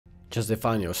Just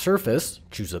define your surface,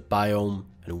 choose a biome,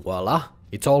 and voila!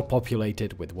 It's all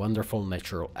populated with wonderful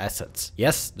natural assets.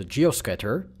 Yes, the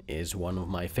Geo-Scatter is one of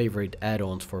my favorite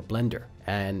add-ons for Blender,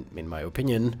 and in my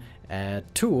opinion, a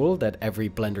tool that every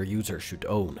Blender user should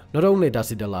own. Not only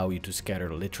does it allow you to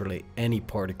scatter literally any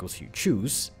particles you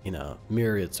choose in a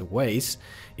myriad of ways,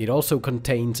 it also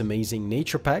contains amazing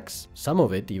nature packs, some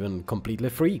of it even completely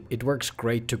free. It works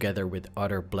great together with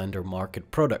other Blender market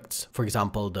products, for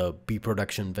example the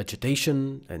pre-production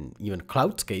vegetation and even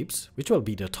cloudscapes, which will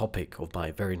be the topic of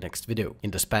my very next video.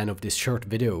 In the span of this short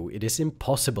video, it is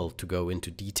impossible to go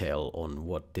into detail on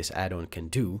what this add-on can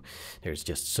do. There's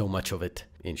just so much of it.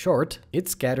 In short, it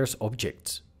scatters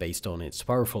objects based on its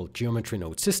powerful geometry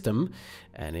node system,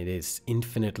 and it is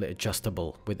infinitely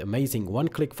adjustable with amazing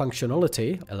one-click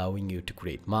functionality, allowing you to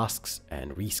create masks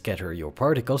and rescatter your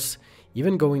particles,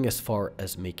 even going as far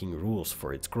as making rules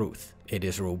for its growth. It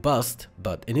is robust,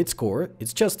 but in its core,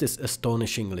 it's just this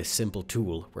astonishingly simple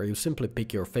tool where you simply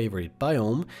pick your favorite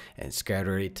biome and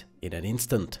scatter it in an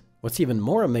instant. What's even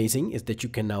more amazing is that you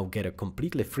can now get a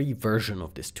completely free version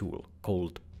of this tool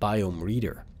called Biome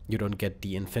Reader. You don't get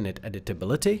the infinite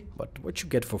editability, but what you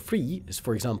get for free is,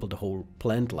 for example, the whole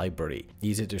plant library.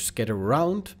 Easy to scatter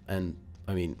around, and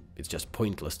I mean, it's just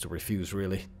pointless to refuse,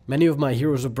 really. Many of my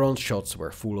Heroes of Bronze shots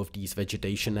were full of these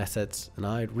vegetation assets, and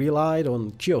I relied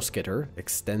on Geo-Scatter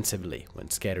extensively when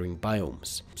scattering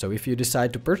biomes. So if you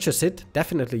decide to purchase it,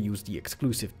 definitely use the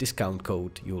exclusive discount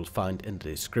code you will find in the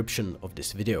description of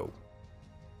this video.